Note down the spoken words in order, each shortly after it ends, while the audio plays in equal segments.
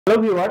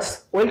Hello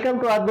viewers,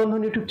 welcome to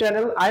Earthbondhon YouTube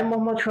channel. I am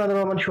Mohammad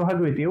Shohag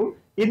with you.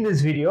 In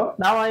this video,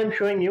 now I am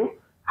showing you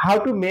how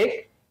to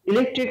make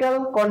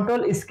electrical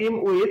control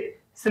scheme with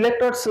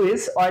selector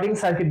switch wiring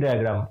circuit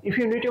diagram. If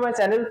you are new to my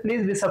channel,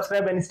 please be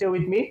subscribed and stay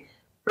with me.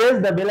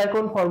 Press the bell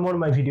icon for more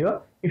my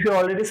video. If you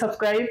already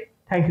subscribed,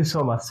 thank you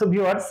so much. So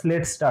viewers,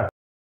 let's start.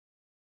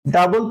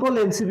 Double pole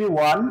MCB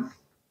 1,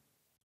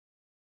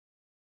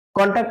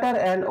 contactor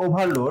and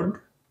overload.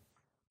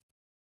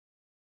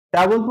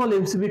 Double pole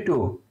MCB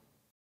 2.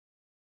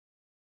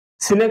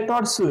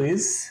 Selector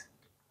switch,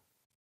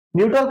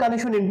 neutral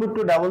connection input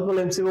to double pole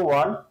MCB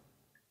 1,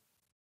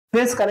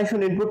 phase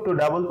connection input to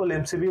double pole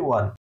MCB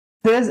 1,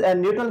 phase and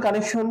neutral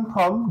connection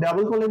from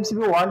double pole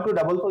MCB 1 to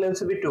double pole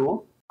MCB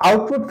 2,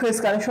 output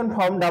phase connection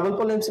from double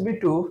pole MCB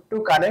 2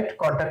 to connect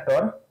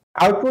contactor,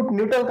 output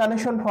neutral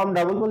connection from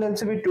double pole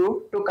MCB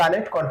 2 to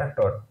connect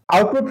contactor,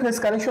 output phase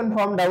connection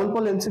from double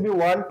pole MCB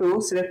 1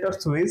 to selector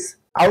switch,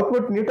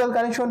 output neutral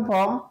connection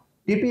from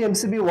DP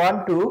MCB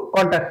 1 to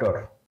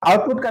contactor.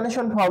 Output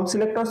connection from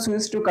selector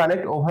switch to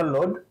connect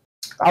overload.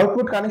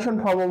 Output connection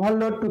from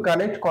overload to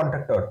connect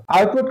contactor.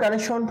 Output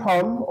connection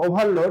from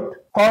overload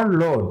for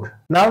load.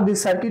 Now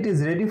this circuit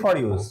is ready for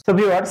use. So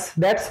viewers,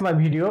 that's my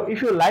video.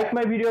 If you like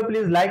my video,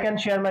 please like and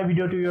share my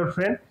video to your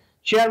friend.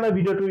 Share my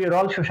video to your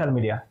all social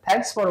media.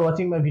 Thanks for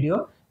watching my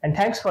video and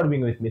thanks for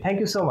being with me. Thank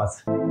you so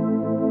much.